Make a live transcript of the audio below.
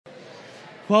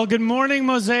Well, good morning,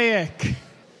 Mosaic.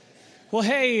 Well,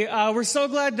 hey, we're so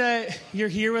glad that you're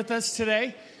here with us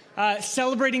today.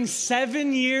 Celebrating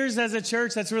 7 years as a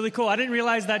church. That's really cool. I didn't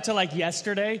realize that till like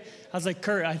yesterday. I was like,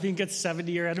 Kurt, I think it's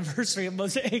 70-year anniversary of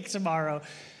Mosaic tomorrow.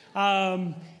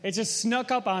 It just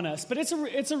snuck up on us, but it's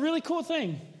a really cool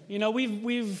thing. You know,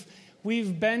 we've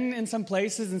been in some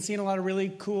places and seen a lot of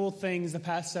really cool things the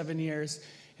past 7 years,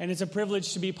 and it's a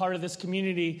privilege to be part of this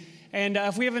community. And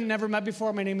if we haven't never met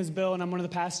before, my name is Bill, and I'm one of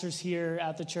the pastors here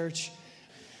at the church.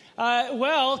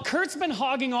 Well, Kurt's been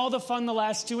hogging all the fun the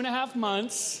last 2.5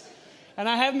 months, and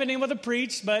I haven't been able to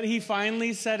preach, but he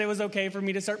finally said it was okay for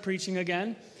me to start preaching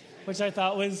again, which I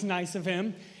thought was nice of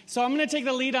him. So I'm going to take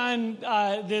the lead on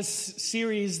this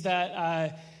series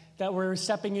that we're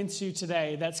stepping into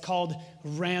today that's called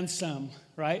Ransom,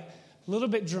 right? A little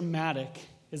bit dramatic,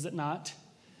 is it not?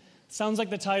 Sounds like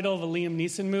the title of a Liam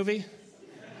Neeson movie.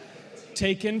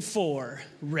 Taken for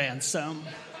ransom.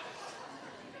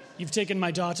 You've taken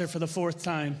my daughter for the 4th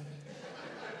time.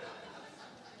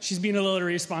 She's being a little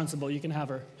irresponsible. You can have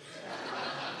her.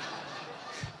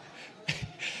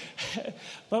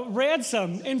 But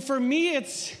ransom, and for me,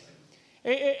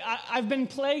 I've been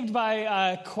plagued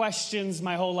by questions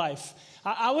my whole life.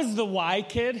 I was the why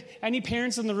kid. Any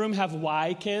parents in the room have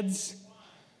why kids?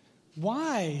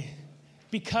 Why?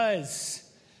 Because.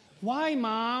 Why,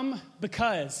 Mom?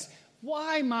 Because.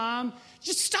 Why, Mom?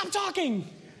 Just stop talking.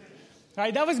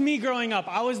 Right? That was me growing up.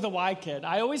 I was the why kid.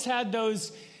 I always had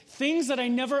those things that I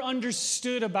never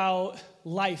understood about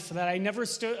life, that I never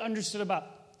understood about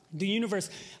the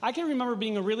universe. I can remember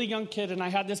being a really young kid, and I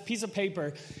had this piece of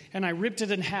paper, and I ripped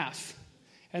it in half.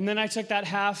 And then I took that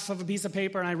half of a piece of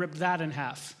paper, and I ripped that in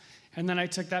half. And then I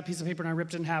took that piece of paper, and I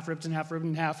ripped it in half, ripped it in half, ripped it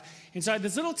in half. And so I had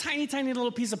this little tiny, tiny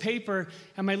little piece of paper,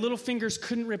 and my little fingers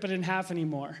couldn't rip it in half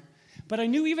anymore. But I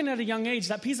knew even at a young age,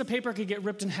 that piece of paper could get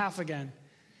ripped in half again.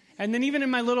 And then even in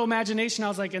my little imagination, I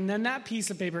was like, and then that piece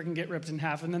of paper can get ripped in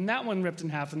half, and then that one ripped in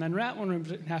half, and then that one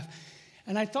ripped in half.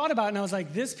 And I thought about it, and I was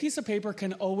like, this piece of paper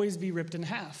can always be ripped in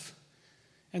half,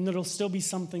 and there'll still be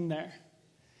something there.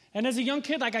 And as a young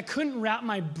kid, like I couldn't wrap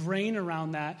my brain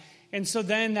around that. And so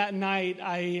then that night,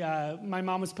 my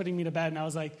mom was putting me to bed, and I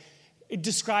was like,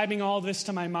 describing all this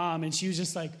to my mom, and she was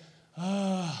just like,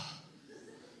 oh.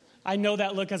 I know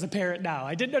that look as a parent now.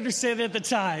 I didn't understand it at the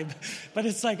time, but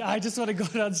it's like, I just want to go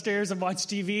downstairs and watch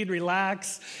TV and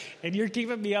relax, and you're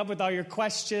keeping me up with all your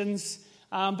questions.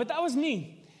 But that was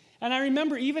me. And I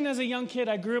remember even as a young kid,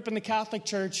 I grew up in the Catholic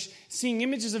Church, seeing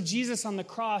images of Jesus on the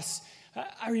cross.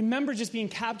 I remember just being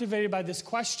captivated by this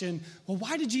question, well,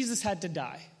 why did Jesus have to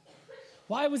die?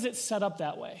 Why was it set up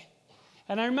that way?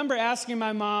 And I remember asking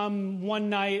my mom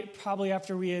one night, probably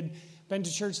after we had been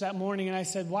to church that morning, and I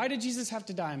said, why did Jesus have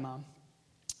to die, Mom?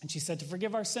 And she said, to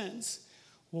forgive our sins.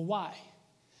 Well, why?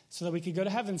 So that we could go to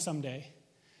heaven someday.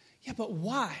 Yeah, but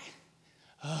why?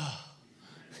 Oh.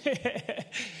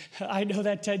 I know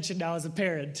that tension now as a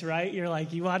parent, right? You're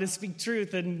like, you want to speak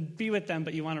truth and be with them,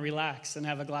 but you want to relax and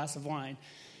have a glass of wine.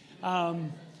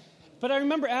 But I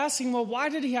remember asking, well, why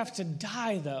did he have to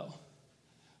die, though?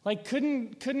 Like,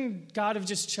 couldn't God have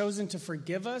just chosen to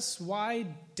forgive us? Why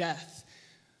death?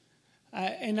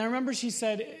 And I remember she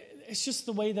said, it's just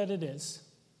the way that it is.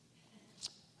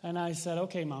 And I said,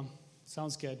 okay, Mom,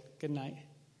 sounds good. Good night.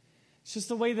 It's just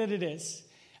the way that it is.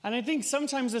 And I think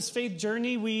sometimes this faith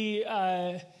journey, we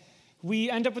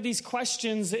end up with these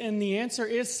questions, and the answer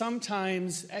is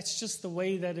sometimes it's just the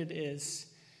way that it is.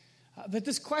 But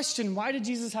this question, why did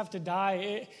Jesus have to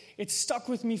die, it stuck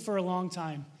with me for a long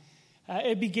time.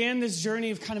 It began this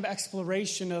journey of kind of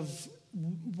exploration of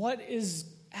what is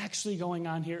actually going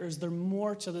on here? Is there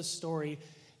more to this story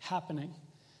happening?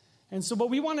 And so what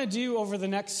we want to do over the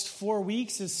next 4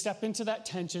 weeks is step into that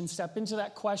tension, step into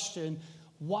that question,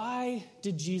 why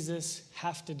did Jesus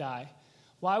have to die?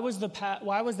 Why was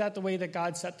that the way that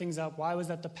God set things up? Why was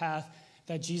that the path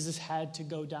that Jesus had to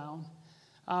go down?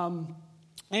 And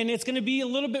it's going to be a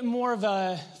little bit more of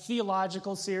a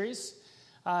theological series.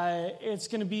 It's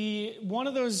going to be one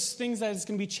of those things that is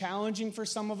going to be challenging for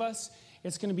some of us.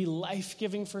 It's going to be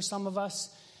life-giving for some of us.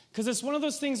 Because it's one of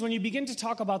those things when you begin to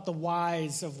talk about the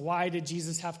whys of why did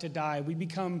Jesus have to die, we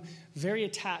become very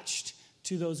attached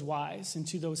to those whys and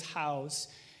to those hows.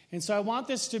 And so I want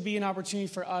this to be an opportunity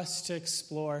for us to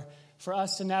explore, for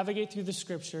us to navigate through the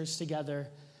scriptures together,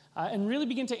 and really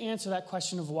begin to answer that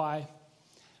question of why.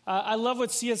 I love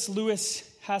what C.S. Lewis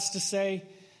has to say.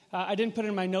 I didn't put it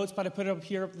in my notes, but I put it up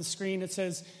here up on the screen. It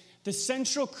says, the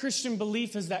central Christian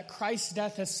belief is that Christ's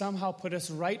death has somehow put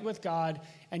us right with God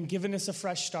and given us a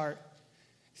fresh start.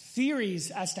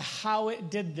 Theories as to how it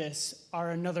did this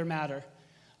are another matter.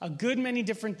 A good many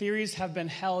different theories have been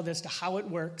held as to how it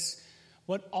works.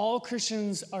 What all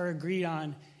Christians are agreed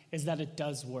on is that it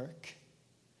does work.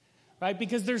 Right?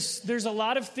 Because there's a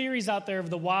lot of theories out there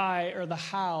of the why or the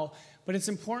how, but it's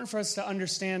important for us to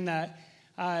understand that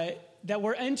that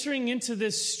we're entering into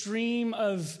this stream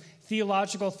of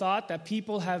theological thought that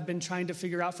people have been trying to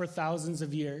figure out for thousands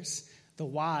of years. The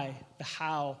why, the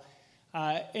how.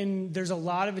 And there's a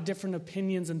lot of different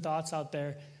opinions and thoughts out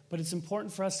there, but it's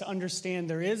important for us to understand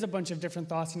there is a bunch of different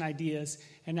thoughts and ideas,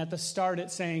 and at the start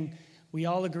it's saying we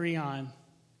all agree on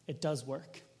it does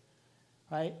work.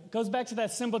 Right? It goes back to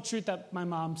that simple truth that my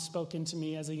mom spoke into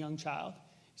me as a young child.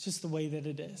 It's just the way that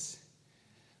it is.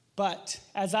 But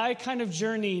as I kind of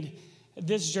journeyed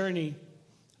this journey,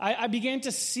 I began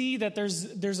to see that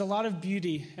there's a lot of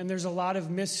beauty and there's a lot of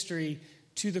mystery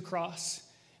to the cross.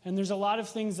 And there's a lot of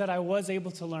things that I was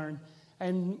able to learn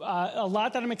and a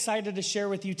lot that I'm excited to share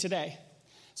with you today.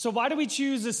 So why do we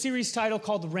choose a series title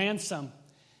called Ransom?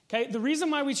 Okay, the reason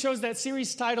why we chose that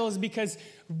series title is because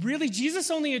really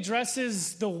Jesus only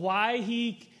addresses the why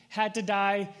he had to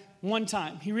die one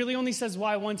time. He really only says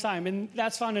why one time, and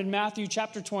that's found in Matthew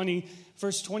chapter 20,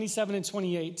 verse 27 and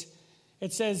 28.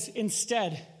 It says,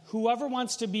 "Instead, whoever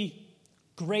wants to be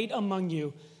great among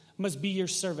you must be your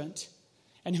servant,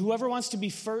 and whoever wants to be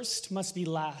first must be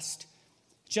last,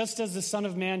 just as the Son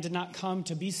of Man did not come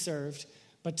to be served,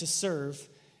 but to serve,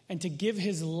 and to give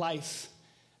his life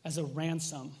as a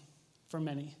ransom for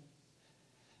many."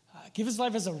 Give his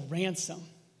life as a ransom.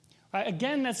 Right?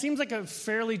 Again, that seems like a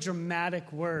fairly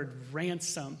dramatic word,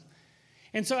 ransom.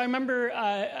 And so I remember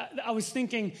I was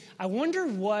thinking, I wonder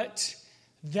what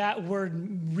that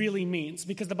word really means,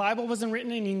 because the Bible wasn't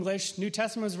written in English, New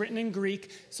Testament was written in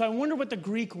Greek, so I wonder what the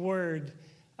Greek word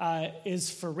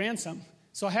is for ransom.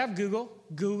 So I have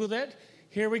Googled it.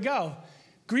 Here we go.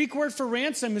 Greek word for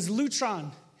ransom is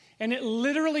lutron, and it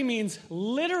literally means,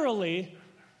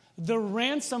 the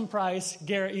ransom price.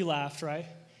 Garrett, you laughed, right?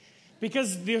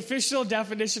 Because the official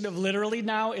definition of literally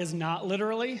now is not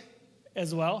literally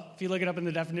as well, if you look it up in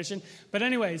the definition. But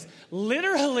anyways,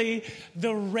 literally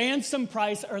the ransom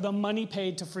price or the money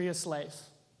paid to free a slave.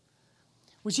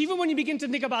 Which even when you begin to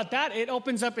think about that, it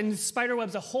opens up and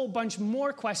spiderwebs a whole bunch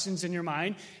more questions in your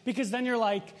mind. Because then you're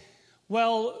like,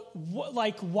 well,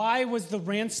 why was the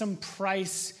ransom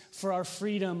price for our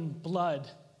freedom blood?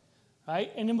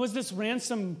 Right? And was this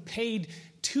ransom paid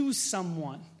to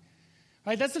someone?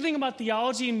 Right? That's the thing about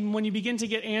theology, and when you begin to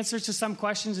get answers to some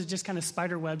questions, it just kind of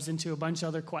spiderwebs into a bunch of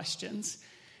other questions.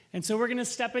 And so we're going to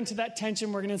step into that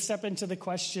tension. We're going to step into the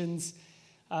questions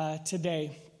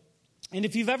today. And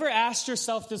if you've ever asked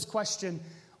yourself this question,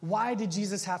 why did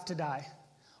Jesus have to die?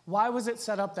 Why was it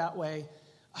set up that way?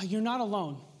 You're not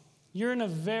alone. You're in a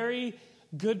very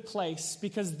good place,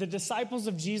 because the disciples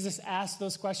of Jesus asked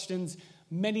those questions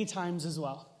many times as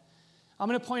well. I'm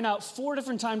going to point out 4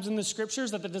 different times in the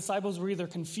scriptures that the disciples were either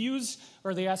confused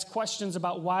or they asked questions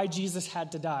about why Jesus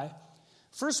had to die.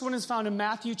 First one is found in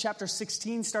Matthew chapter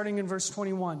 16, starting in verse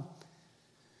 21.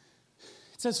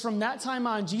 It says, "From that time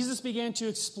on, Jesus began to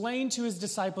explain to his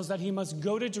disciples that he must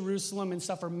go to Jerusalem and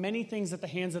suffer many things at the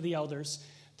hands of the elders,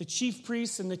 the chief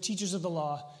priests and the teachers of the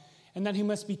law, and that he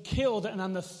must be killed and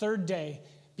on the 3rd day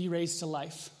be raised to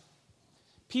life."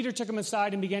 Peter took him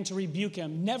aside and began to rebuke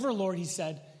him. "Never, Lord," he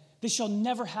said. "This shall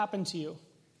never happen to you."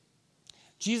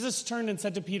 Jesus turned and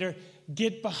said to Peter,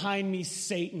 "Get behind me,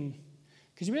 Satan."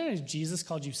 Could you imagine if Jesus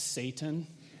called you Satan?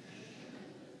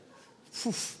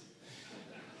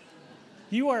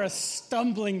 You are a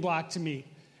stumbling block to me.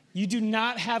 You do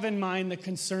not have in mind the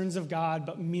concerns of God,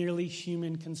 but merely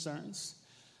human concerns.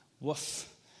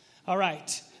 Woof. All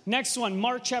right. Next one,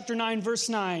 Mark chapter 9, verse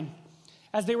 9.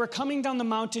 As they were coming down the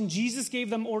mountain, Jesus gave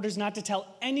them orders not to tell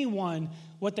anyone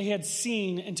what they had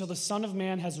seen until the Son of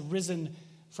Man has risen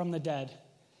from the dead.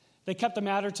 They kept the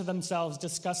matter to themselves,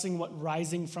 discussing what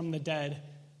rising from the dead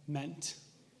meant.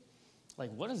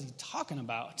 Like, what is he talking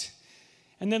about?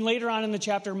 And then later on in the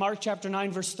chapter, Mark chapter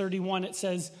 9, verse 31, it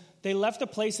says, "They left the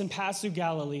place and passed through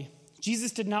Galilee.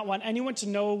 Jesus did not want anyone to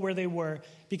know where they were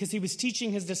because he was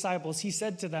teaching his disciples. He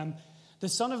said to them, 'The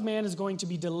Son of Man is going to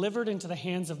be delivered into the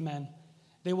hands of men.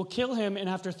 They will kill him, and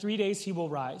after 3 days he will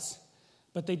rise.'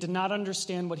 But they did not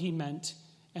understand what he meant,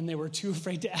 and they were too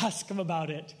afraid to ask him about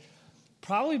it."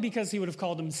 Probably because he would have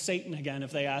called him Satan again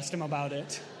if they asked him about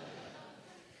it.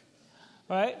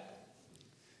 All right?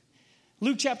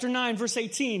 Luke chapter 9, verse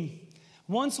 18.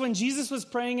 Once when Jesus was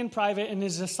praying in private and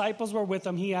his disciples were with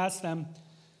him, he asked them,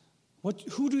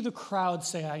 "Who do the crowd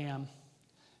say I am?"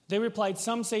 They replied,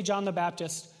 "Some say John the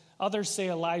Baptist, others say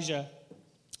Elijah,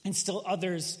 and still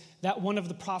others that one of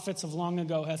the prophets of long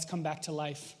ago has come back to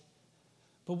life."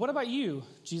 "But what about you?"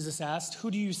 Jesus asked. "Who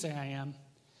do you say I am?"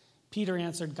 Peter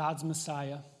answered, "God's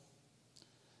Messiah."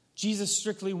 Jesus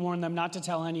strictly warned them not to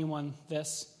tell anyone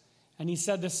this. And he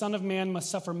said, "The Son of Man must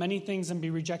suffer many things and be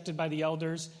rejected by the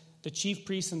elders, the chief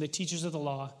priests, and the teachers of the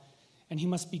law. And he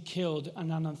must be killed,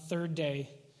 and on the third day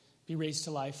be raised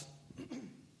to life."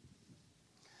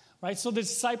 Right? So the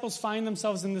disciples find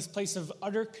themselves in this place of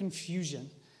utter confusion.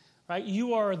 Right?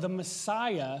 You are the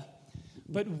Messiah,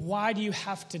 but why do you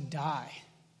have to die?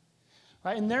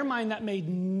 Right? In their mind, that made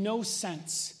no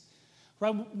sense.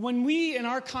 Right? When we, in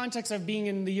our context of being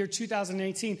in the year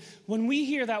 2018, when we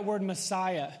hear that word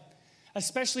Messiah,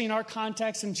 especially in our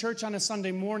context in church on a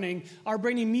Sunday morning, our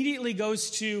brain immediately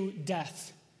goes to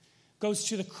death, goes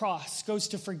to the cross, goes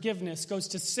to forgiveness, goes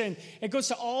to sin. It goes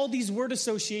to all these word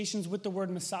associations with the word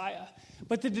Messiah.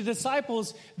 But the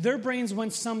disciples, their brains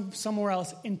went somewhere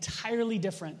else entirely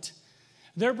different.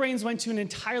 Their brains went to an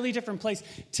entirely different place.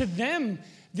 To them,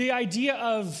 the idea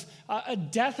of a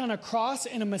death on a cross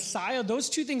and a Messiah, those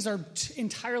two things are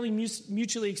entirely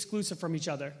mutually exclusive from each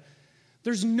other.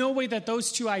 There's no way that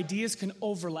those two ideas can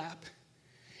overlap.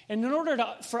 And in order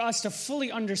for us to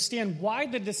fully understand why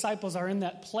the disciples are in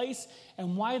that place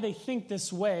and why they think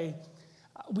this way,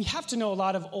 we have to know a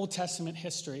lot of Old Testament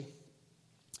history.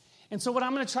 And so what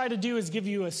I'm going to try to do is give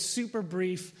you a super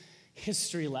brief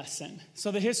history lesson.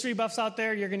 So the history buffs out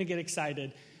there, you're going to get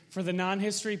excited. For the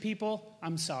non-history people,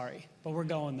 I'm sorry, but we're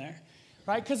going there.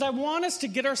 Right? Because I want us to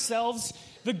get ourselves,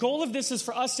 the goal of this is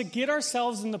for us to get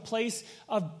ourselves in the place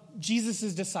of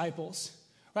Jesus' disciples.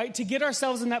 Right? To get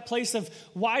ourselves in that place of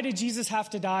why did Jesus have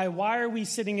to die? Why are we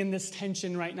sitting in this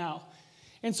tension right now?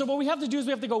 And so what we have to do is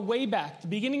we have to go way back, the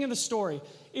beginning of the story.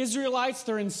 Israelites,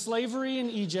 they're in slavery in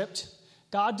Egypt.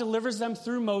 God delivers them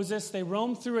through Moses. They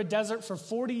roam through a desert for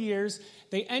 40 years.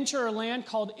 They enter a land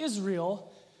called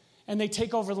Israel, and they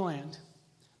take over the land.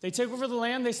 They take over the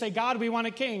land. They say, "God, we want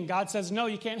a king." God says, "No,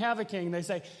 you can't have a king." They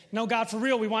say, "No, God, for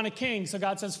real, we want a king." So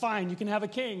God says, "Fine, you can have a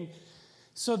king."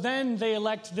 So then they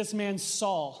elect this man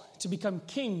Saul to become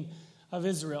king of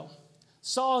Israel.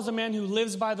 Saul is a man who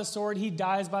lives by the sword. He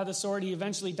dies by the sword. He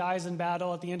eventually dies in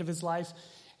battle at the end of his life.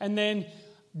 And then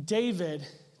David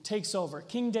takes over.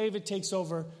 King David takes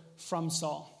over from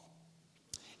Saul.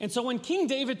 And so when King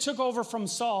David took over from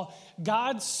Saul,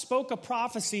 God spoke a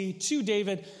prophecy to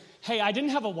David. Hey, I didn't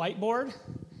have a whiteboard.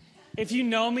 If you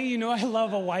know me, you know I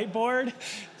love a whiteboard.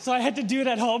 So I had to do it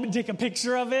at home and take a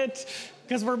picture of it.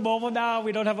 Because we're mobile now,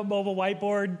 we don't have a mobile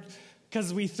whiteboard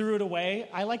because we threw it away.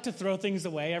 I like to throw things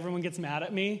away. Everyone gets mad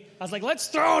at me. I was like, let's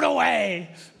throw it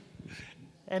away.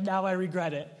 And now I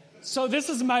regret it. So this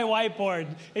is my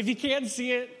whiteboard. If you can't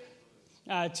see it,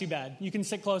 too bad. You can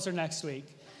sit closer next week.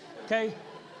 Okay?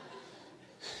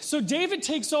 So David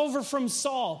takes over from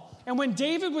Saul. And when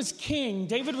David was king,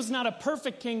 David was not a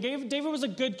perfect king. David was a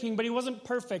good king, but he wasn't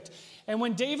perfect. And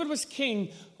when David was king,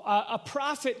 a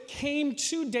prophet came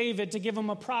to David to give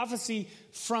him a prophecy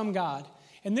from God.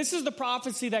 And this is the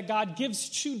prophecy that God gives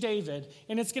to David.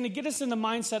 And it's going to get us in the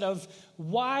mindset of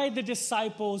why the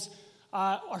disciples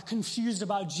are confused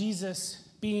about Jesus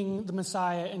being the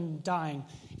Messiah and dying.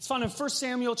 It's found in 1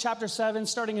 Samuel chapter 7,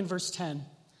 starting in verse 10.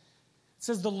 It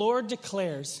says, "The Lord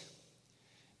declares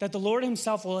that the Lord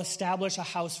himself will establish a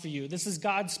house for you." This is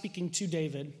God speaking to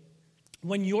David.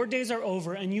 "When your days are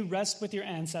over and you rest with your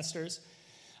ancestors,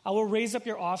 I will raise up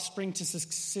your offspring to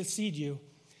succeed you,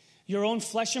 your own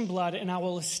flesh and blood, and I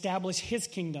will establish his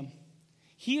kingdom.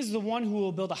 He is the one who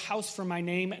will build a house for my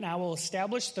name, and I will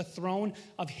establish the throne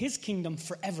of his kingdom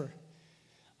forever.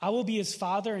 I will be his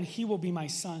father, and he will be my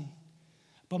son.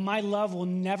 But my love will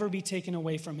never be taken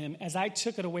away from him, as I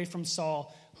took it away from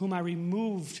Saul, whom I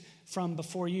removed from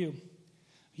before you.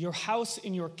 Your house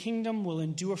and your kingdom will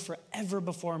endure forever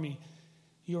before me.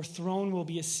 Your throne will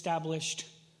be established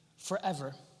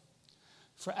forever."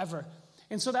 Forever.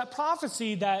 And so that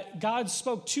prophecy that God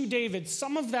spoke to David,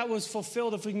 some of that was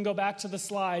fulfilled, if we can go back to the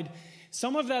slide,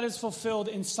 some of that is fulfilled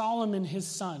in Solomon, his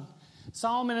son.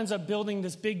 Solomon ends up building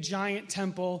this big giant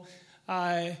temple.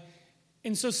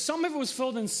 And so some of it was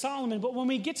filled in Solomon, but when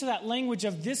we get to that language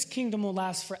of this kingdom will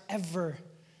last forever,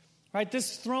 right?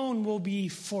 This throne will be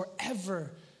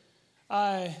forever.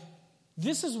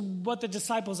 This is what the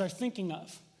disciples are thinking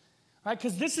of, right?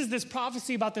 Because this is this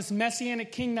prophecy about this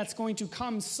messianic king that's going to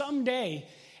come someday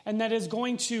and that is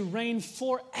going to reign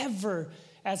forever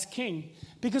as king.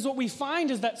 Because what we find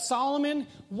is that Solomon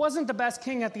wasn't the best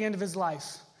king at the end of his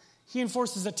life. He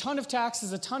enforces a ton of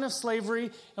taxes, a ton of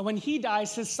slavery, and when he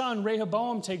dies, his son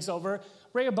Rehoboam takes over.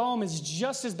 Rehoboam is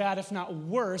just as bad, if not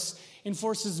worse,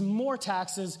 enforces more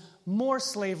taxes, more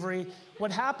slavery.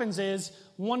 What happens is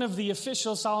one of the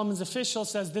officials, Solomon's official,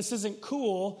 says, "This isn't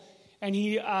cool." and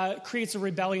he creates a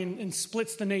rebellion and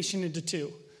splits the nation into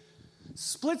two.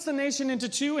 Splits the nation into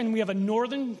two, and we have a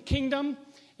northern kingdom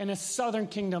and a southern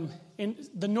kingdom. And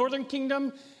the northern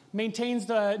kingdom maintains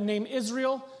the name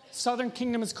Israel. Southern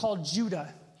kingdom is called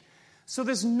Judah. So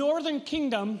this northern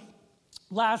kingdom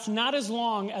lasts not as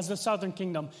long as the southern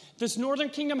kingdom. This northern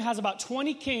kingdom has about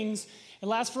 20 kings. It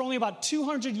lasts for only about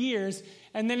 200 years.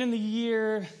 And then in the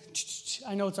year,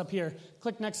 I know it's up here.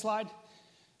 Click next slide.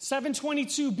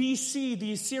 722 BC,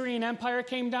 the Assyrian Empire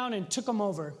came down and took them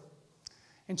over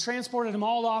and transported them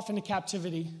all off into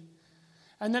captivity.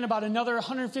 And then about another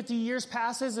 150 years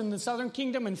passes in the southern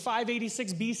kingdom, and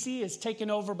 586 BC is taken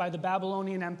over by the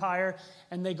Babylonian Empire,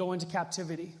 and they go into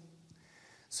captivity.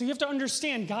 So you have to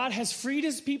understand, God has freed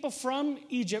his people from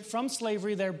Egypt, from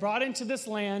slavery. They're brought into this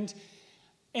land,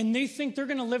 and they think they're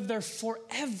going to live there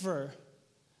forever.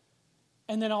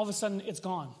 And then all of a sudden, it's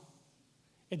gone.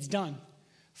 It's done.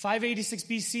 586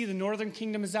 BC, the northern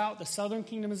kingdom is out, the southern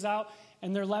kingdom is out,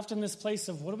 and they're left in this place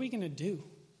of, what are we going to do?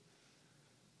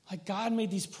 Like, God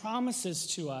made these promises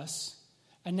to us,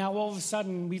 and now all of a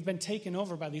sudden, we've been taken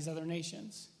over by these other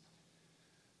nations.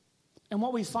 And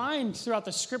what we find throughout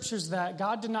the scriptures that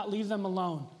God did not leave them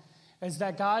alone is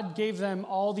that God gave them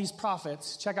all these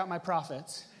prophets. Check out my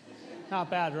prophets. Not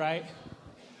bad, right?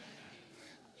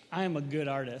 I am a good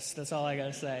artist. That's all I got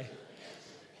to say.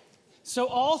 So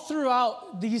all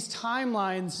throughout these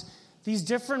timelines, these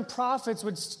different prophets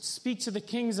would speak to the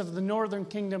kings of the northern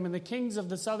kingdom and the kings of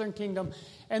the southern kingdom,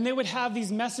 and they would have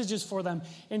these messages for them.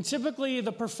 And typically,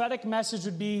 the prophetic message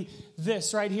would be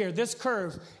this right here, this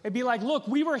curve. It'd be like, look,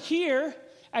 we were here,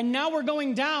 and now we're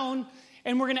going down,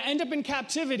 and we're going to end up in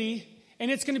captivity, and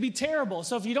it's going to be terrible.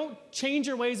 So if you don't change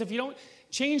your ways, if you don't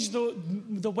change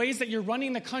the ways that you're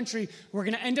running the country, we're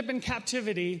going to end up in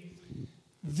captivity.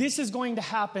 This is going to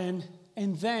happen,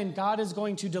 and then God is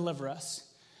going to deliver us.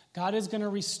 God is going to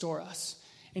restore us.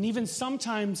 And even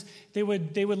sometimes they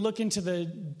would look into the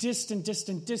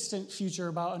distant future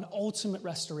about an ultimate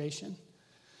restoration.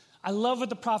 I love what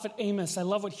the prophet Amos, I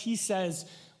love what he says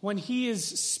when he is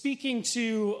speaking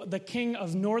to the king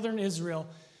of northern Israel.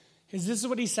 This is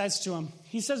what he says to him.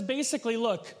 He says basically,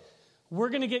 look, we're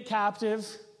going to get captive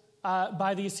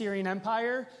by the Assyrian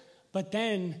Empire, but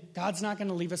then God's not going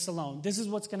to leave us alone. This is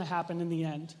what's going to happen in the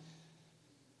end.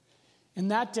 In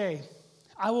that day,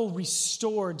 I will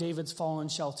restore David's fallen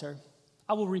shelter.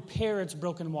 I will repair its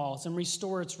broken walls and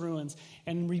restore its ruins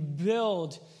and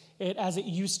rebuild it as it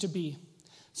used to be,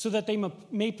 so that they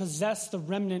may possess the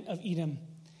remnant of Edom.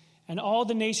 And all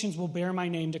the nations will bear my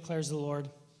name, declares the Lord.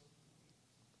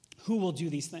 Who will do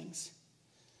these things?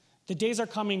 The days are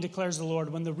coming, declares the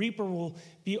Lord, when the reaper will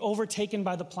be overtaken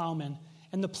by the plowman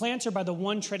and the planter by the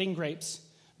one treading grapes.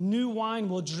 New wine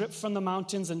will drip from the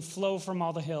mountains and flow from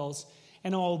all the hills.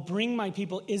 And I will bring my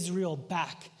people Israel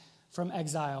back from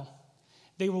exile.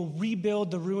 They will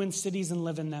rebuild the ruined cities and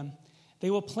live in them.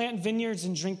 They will plant vineyards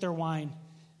and drink their wine.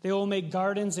 They will make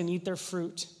gardens and eat their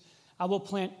fruit. I will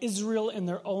plant Israel in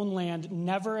their own land,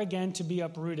 never again to be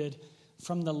uprooted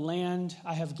from the land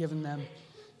I have given them,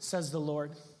 says the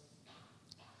Lord.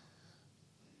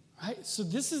 Right? So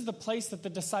this is the place that the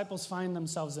disciples find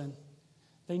themselves in.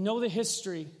 They know the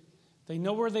history. They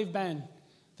know where they've been.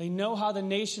 They know how the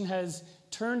nation has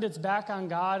turned its back on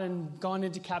God and gone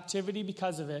into captivity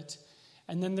because of it.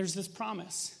 And then there's this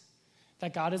promise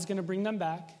that God is going to bring them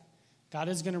back. God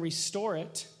is going to restore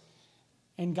it.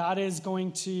 And God is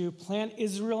going to plant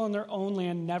Israel in their own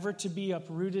land, never to be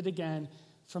uprooted again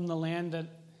from the land that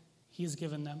he has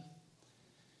given them.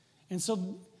 And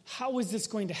so how is this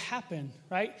going to happen,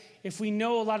 right? If we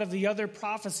know a lot of the other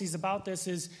prophecies about this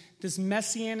is this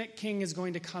messianic king is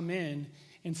going to come in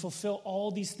and fulfill all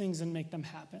these things and make them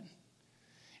happen.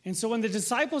 And so when the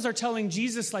disciples are telling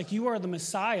Jesus, like, you are the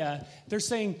Messiah, they're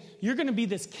saying, you're going to be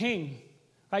this king,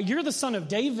 right? You're the son of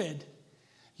David.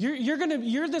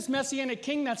 You're this messianic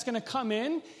king that's going to come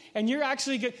in, and you're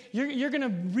going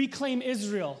to reclaim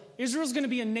Israel. Israel's going to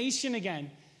be a nation again.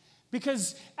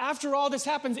 Because after all this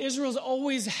happens, Israel's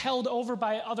always held over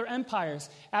by other empires.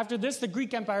 After this, the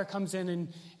Greek Empire comes in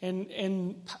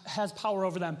and has power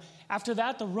over them. After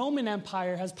that, the Roman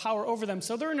Empire has power over them.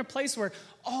 So they're in a place where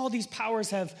all these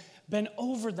powers have been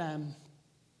over them.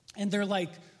 And they're like,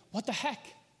 what the heck?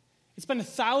 It's been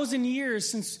 1,000 years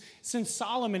since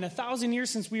Solomon, 1,000 years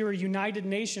since we were a united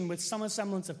nation with some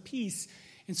semblance of peace.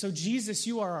 And so, Jesus,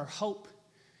 you are our hope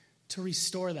to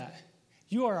restore that.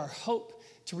 You are our hope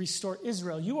to restore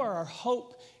Israel. You are our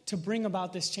hope to bring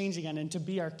about this change again and to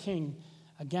be our king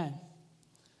again.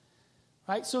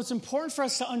 Right? So it's important for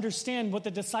us to understand what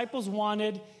the disciples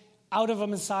wanted out of a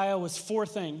Messiah was 4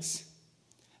 things.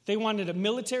 They wanted a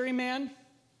military man,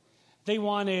 They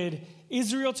wanted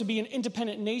Israel to be an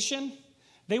independent nation.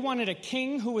 They wanted a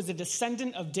king who was a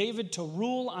descendant of David to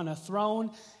rule on a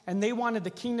throne. And they wanted the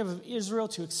kingdom of Israel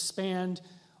to expand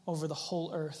over the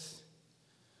whole earth.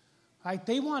 Right?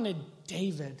 They wanted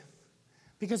David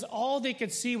because all they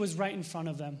could see was right in front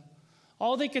of them.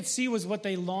 All they could see was what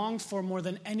they longed for more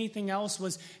than anything else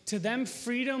was, to them,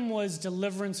 freedom was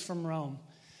deliverance from Rome.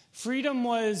 Freedom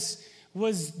was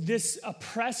this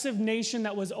oppressive nation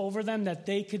that was over them that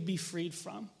they could be freed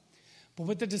from. But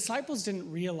what the disciples didn't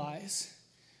realize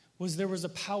was there was a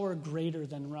power greater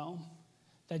than Rome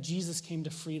that Jesus came to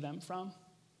free them from.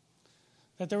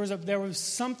 That there was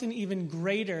something even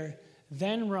greater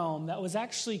than Rome that was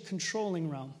actually controlling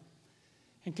Rome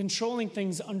and controlling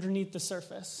things underneath the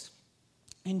surface.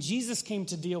 And Jesus came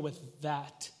to deal with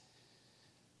that.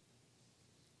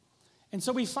 And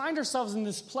so we find ourselves in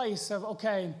this place of,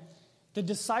 okay, the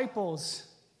disciples,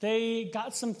 they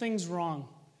got some things wrong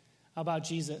about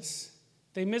Jesus.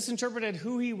 They misinterpreted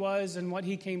who he was and what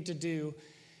he came to do.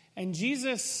 And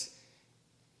Jesus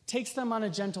takes them on a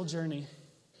gentle journey.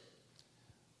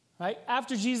 Right?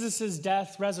 After Jesus'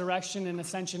 death, resurrection, and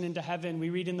ascension into heaven, we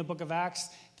read in the book of Acts,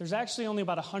 there's actually only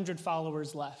about 100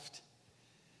 followers left.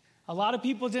 A lot of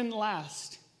people didn't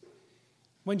last.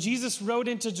 When Jesus rode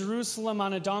into Jerusalem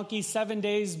on a donkey 7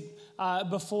 days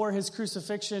before his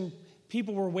crucifixion,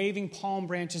 people were waving palm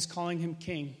branches calling him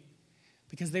king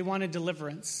because they wanted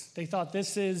deliverance. They thought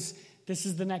this is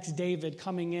the next David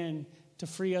coming in to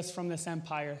free us from this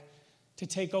empire, to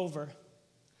take over.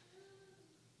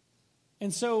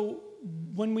 And so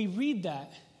when we read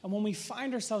that and when we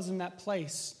find ourselves in that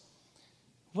place,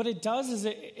 what it does is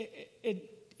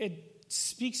it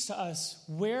speaks to us,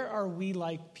 where are we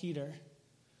like Peter?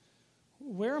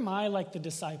 Where am I like the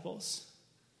disciples?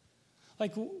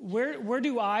 Like, where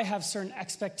do I have certain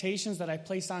expectations that I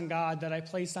place on God, that I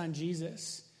place on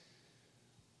Jesus?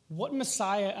 What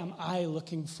Messiah am I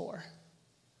looking for?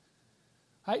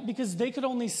 Right? Because they could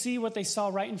only see what they saw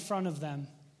right in front of them.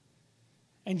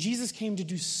 And Jesus came to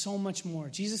do so much more.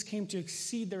 Jesus came to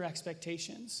exceed their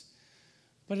expectations.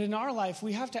 But in our life,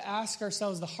 we have to ask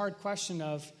ourselves the hard question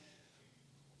of,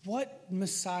 what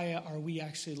Messiah are we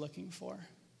actually looking for?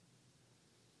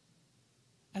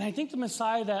 And I think the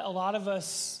Messiah that a lot of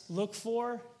us look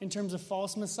for in terms of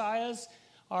false messiahs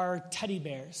are teddy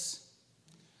bears.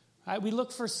 Right? We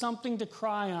look for something to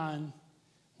cry on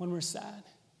when we're sad.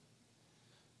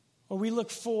 Or we look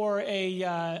for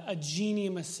a genie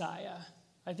messiah.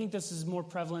 I think this is more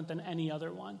prevalent than any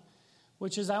other one,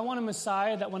 which is I want a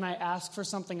messiah that when I ask for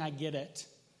something, I get it.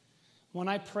 When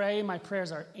I pray, my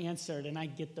prayers are answered, and I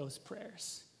get those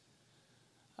prayers.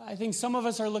 I think some of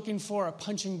us are looking for a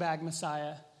punching bag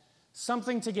messiah,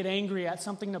 something to get angry at,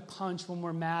 something to punch when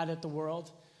we're mad at the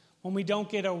world, when we don't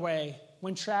get our way,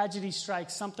 when tragedy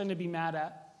strikes, something to be mad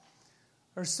at.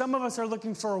 Or some of us are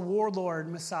looking for a warlord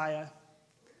messiah,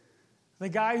 the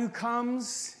guy who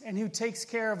comes and who takes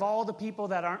care of all the people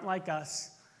that aren't like us,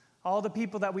 all the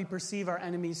people that we perceive our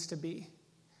enemies to be.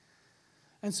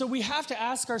 And so we have to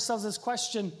ask ourselves this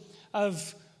question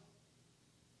of,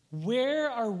 where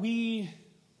are we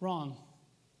wrong?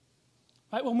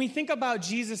 Right? When we think about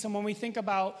Jesus and when we think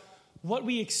about what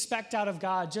we expect out of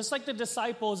God, just like the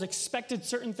disciples expected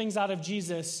certain things out of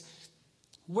Jesus,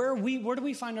 where do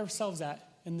we find ourselves at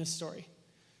in this story?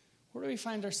 Where do we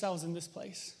find ourselves in this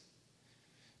place?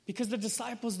 Because the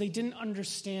disciples, they didn't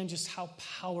understand just how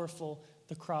powerful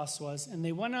the cross was. And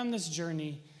they went on this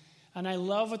journey. And I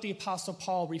love what the Apostle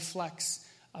Paul reflects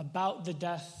about the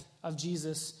death of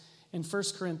Jesus in 1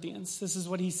 Corinthians. This is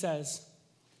what he says.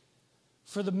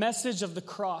 For the message of the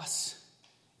cross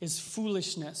is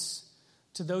foolishness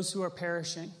to those who are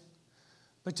perishing.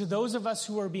 But to those of us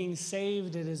who are being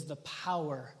saved, it is the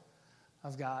power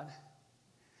of God.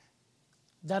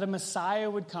 That a Messiah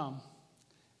would come,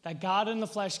 that God in the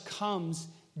flesh comes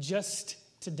just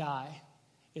to die,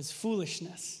 is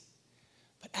foolishness.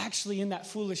 But actually in that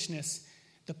foolishness,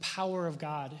 the power of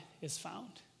God is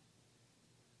found.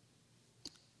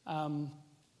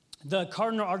 The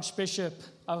Cardinal Archbishop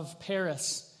of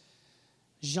Paris,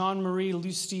 Jean-Marie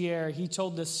Lustier, he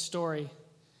told this story.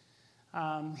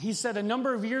 He said a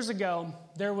number of years ago,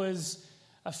 there was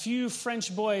a few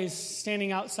French boys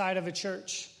standing outside of a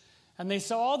church. And they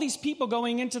saw all these people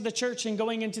going into the church and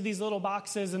going into these little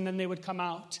boxes, and then they would come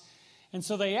out. And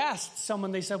so they asked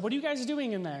someone, they said, "What are you guys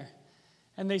doing in there?"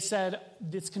 And they said,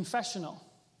 "It's confessional."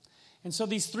 And so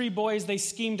these three boys, they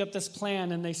schemed up this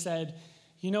plan, and they said,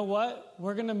 "You know what?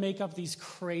 We're going to make up these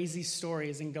crazy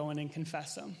stories and go in and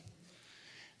confess them."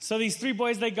 So these three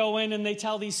boys, they go in and they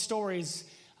tell these stories.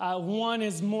 One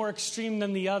is more extreme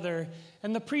than the other.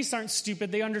 And the priests aren't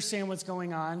stupid. They understand what's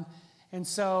going on. And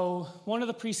so one of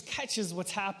the priests catches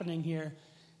what's happening here,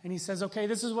 and he says, okay,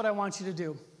 this is what I want you to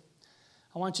do.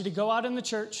 I want you to go out in the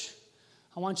church.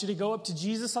 I want you to go up to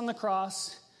Jesus on the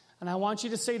cross, and I want you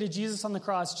to say to Jesus on the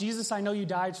cross, Jesus, I know you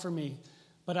died for me,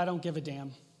 but I don't give a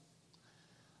damn.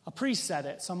 A priest said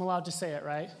it, so I'm allowed to say it,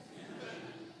 right?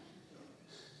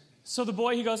 So the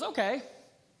boy, he goes, okay,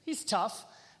 he's tough.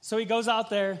 So he goes out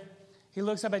there, he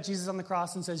looks up at Jesus on the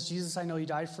cross and says, Jesus, I know you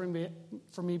died for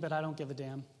me, but I don't give a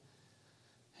damn.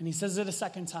 And he says it a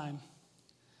second time.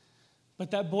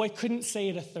 But that boy couldn't say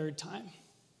it a third time.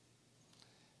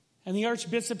 And the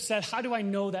archbishop said, how do I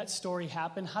know that story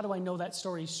happened? How do I know that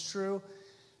story is true?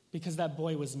 Because that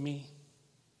boy was me.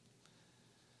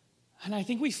 And I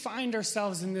think we find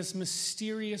ourselves in this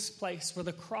mysterious place where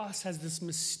the cross has this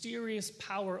mysterious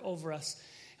power over us.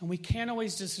 And we can't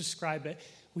always just describe it.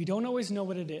 We don't always know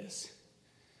what it is.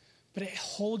 But it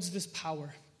holds this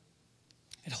power.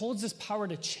 It holds this power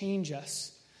to change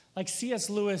us. Like C.S.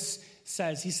 Lewis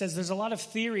says, he says there's a lot of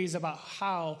theories about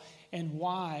how and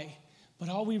why, but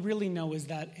all we really know is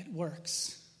that it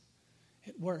works.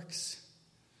 It works.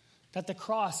 That the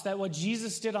cross, that what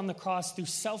Jesus did on the cross through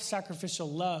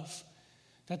self-sacrificial love,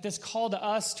 that this call to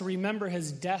us to remember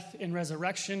his death and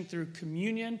resurrection through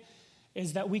communion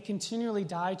is that we continually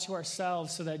die to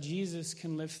ourselves so that Jesus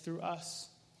can live through us.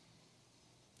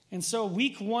 And so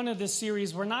week 1 of this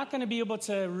series, we're not going to be able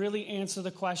to really answer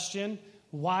the question,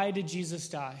 why did Jesus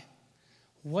die?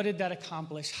 What did that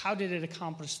accomplish? How did it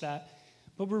accomplish that?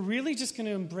 But we're really just going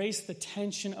to embrace the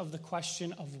tension of the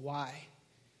question of why.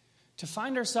 To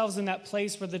find ourselves in that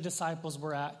place where the disciples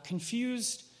were at,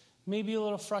 confused, maybe a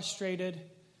little frustrated,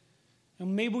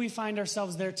 and maybe we find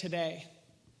ourselves there today.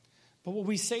 But what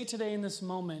we say today in this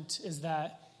moment is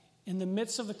that in the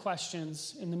midst of the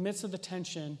questions, in the midst of the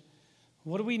tension,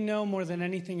 what do we know more than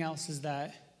anything else is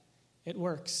that it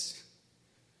works.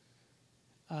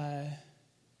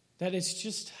 That it's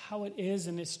just how it is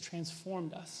and it's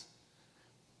transformed us.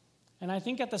 And I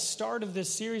think at the start of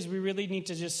this series, we really need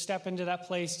to just step into that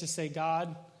place to say,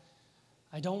 God,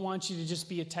 I don't want you to just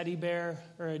be a teddy bear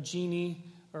or a genie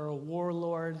or a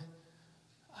warlord.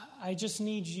 I just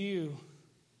need you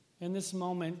in this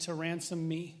moment to ransom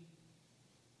me.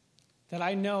 That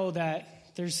I know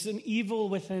that there's an evil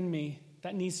within me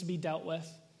that needs to be dealt with.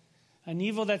 An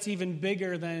evil that's even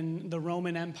bigger than the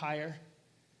Roman Empire.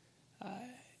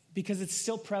 Because it's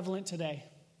still prevalent today.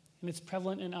 And it's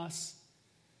prevalent in us.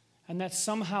 And that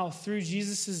somehow through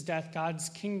Jesus' death, God's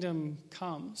kingdom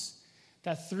comes.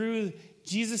 That through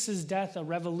Jesus' death, a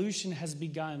revolution has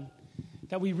begun.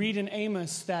 That we read in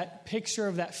Amos that picture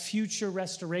of that future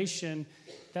restoration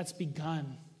that's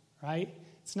begun, right?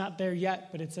 It's not there yet,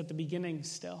 but it's at the beginning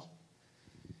still.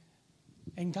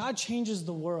 And God changes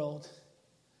the world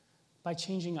by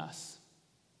changing us.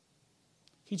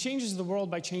 He changes the world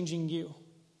by changing you.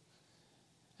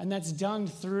 And that's done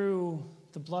through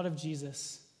the blood of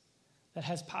Jesus that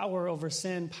has power over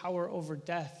sin, power over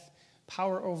death,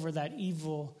 power over that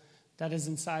evil that is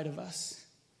inside of us.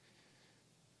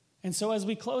 And so as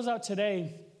we close out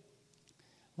today,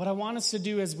 what I want us to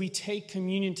do as we take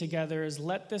communion together is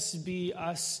let this be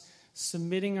us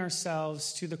submitting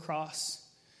ourselves to the cross.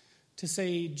 To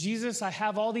say, Jesus, I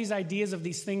have all these ideas of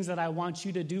these things that I want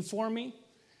you to do for me.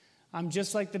 I'm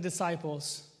just like the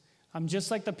disciples. I'm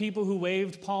just like the people who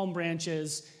waved palm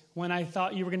branches when I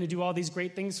thought you were going to do all these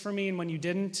great things for me, and when you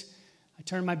didn't, I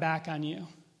turned my back on you.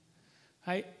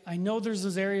 I know there's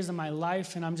those areas in my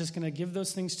life, and I'm just going to give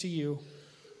those things to you.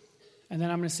 And then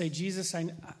I'm going to say, Jesus,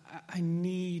 I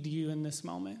need you in this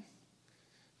moment.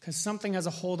 Because something has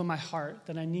a hold on my heart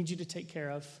that I need you to take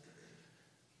care of.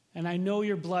 And I know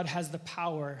your blood has the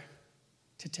power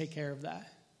to take care of that.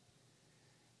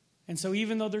 And so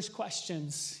even though there's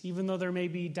questions, even though there may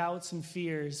be doubts and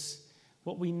fears,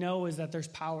 what we know is that there's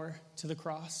power to the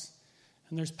cross.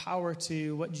 And there's power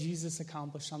to what Jesus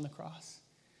accomplished on the cross.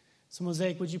 So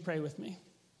Mosaic, would you pray with me?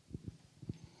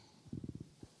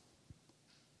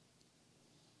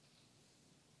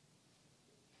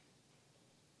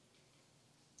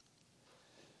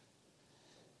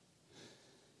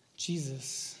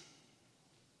 Jesus,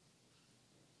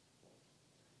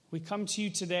 we come to you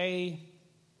today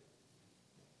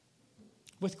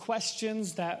with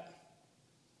questions that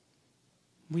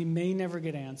we may never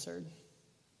get answered.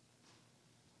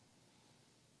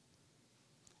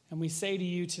 And we say to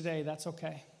you today, that's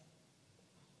okay.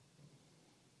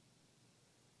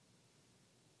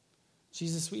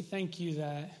 Jesus, we thank you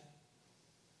that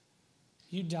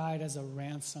you died as a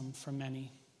ransom for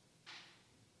many.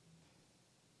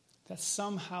 That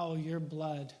somehow your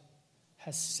blood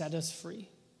has set us free.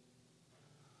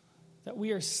 That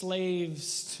we are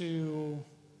slaves to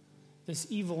this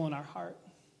evil in our heart.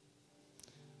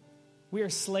 We are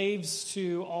slaves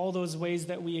to all those ways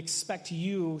that we expect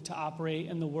you to operate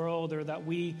in the world, or that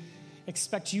we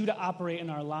expect you to operate in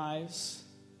our lives.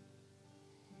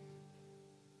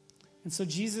 And so,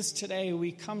 Jesus, today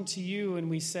we come to you and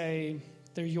we say,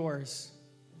 they're yours.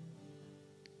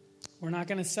 We're not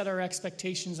going to set our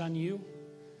expectations on you.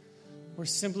 We're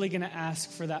simply going to ask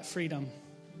for that freedom,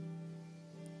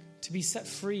 to be set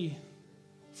free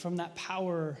from that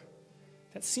power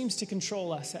that seems to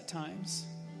control us at times.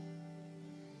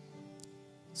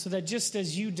 So that just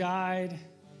as you died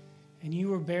and you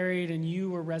were buried and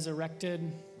you were resurrected,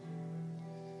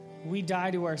 we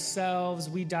die to ourselves,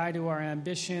 we die to our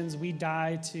ambitions, we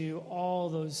die to all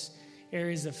those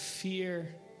areas of fear.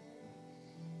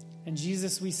 And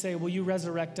Jesus, we say, will you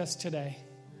resurrect us today?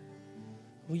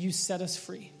 Will you set us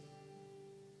free?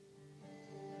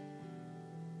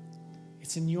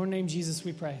 It's in your name, Jesus,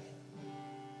 we pray.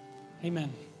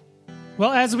 Amen.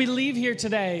 Well, as we leave here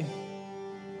today,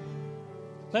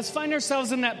 let's find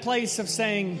ourselves in that place of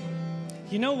saying,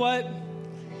 you know what?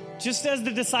 Just as the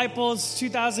disciples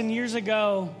 2,000 years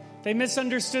ago, they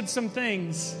misunderstood some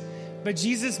things, but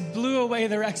Jesus blew away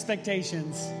their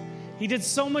expectations. He did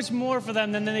so much more for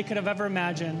them than they could have ever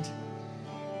imagined,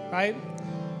 right?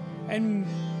 And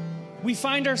we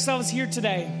find ourselves here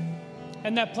today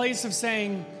in that place of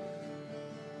saying,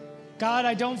 God,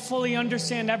 I don't fully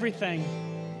understand everything,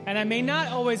 and I may not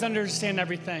always understand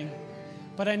everything,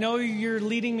 but I know you're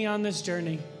leading me on this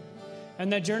journey,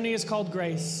 and that journey is called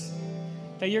grace.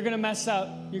 That you're going to mess up,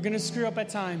 you're going to screw up at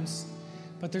times,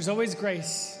 but there's always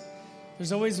grace.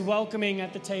 There's always welcoming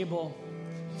at the table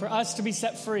for us to be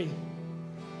set free.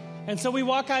 And so we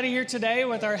walk out of here today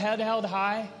with our head held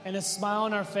high and a smile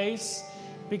on our face,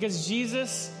 because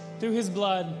Jesus, through his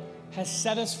blood, has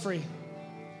set us free.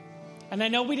 And I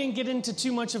know we didn't get into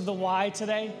too much of the why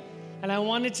today, and I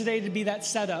wanted today to be that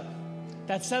setup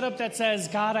that says,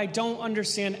 God, I don't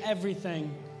understand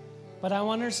everything, but I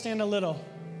want to understand a little.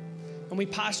 And we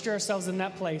posture ourselves in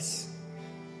that place.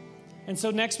 And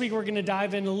so next week, we're going to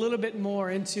dive in a little bit more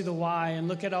into the why and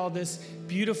look at all this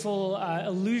beautiful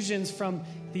allusions from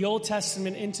the Old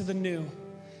Testament into the New.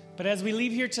 But as we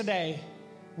leave here today,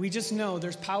 we just know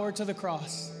there's power to the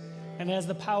cross, and it has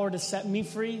the power to set me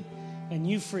free and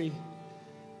you free.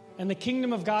 And the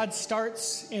kingdom of God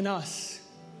starts in us,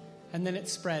 and then it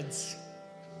spreads.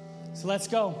 So let's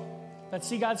go. Let's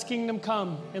see God's kingdom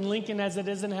come in Lincoln as it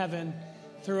is in heaven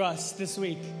through us this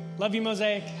week. Love you,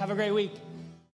 Mosaic. Have a great week.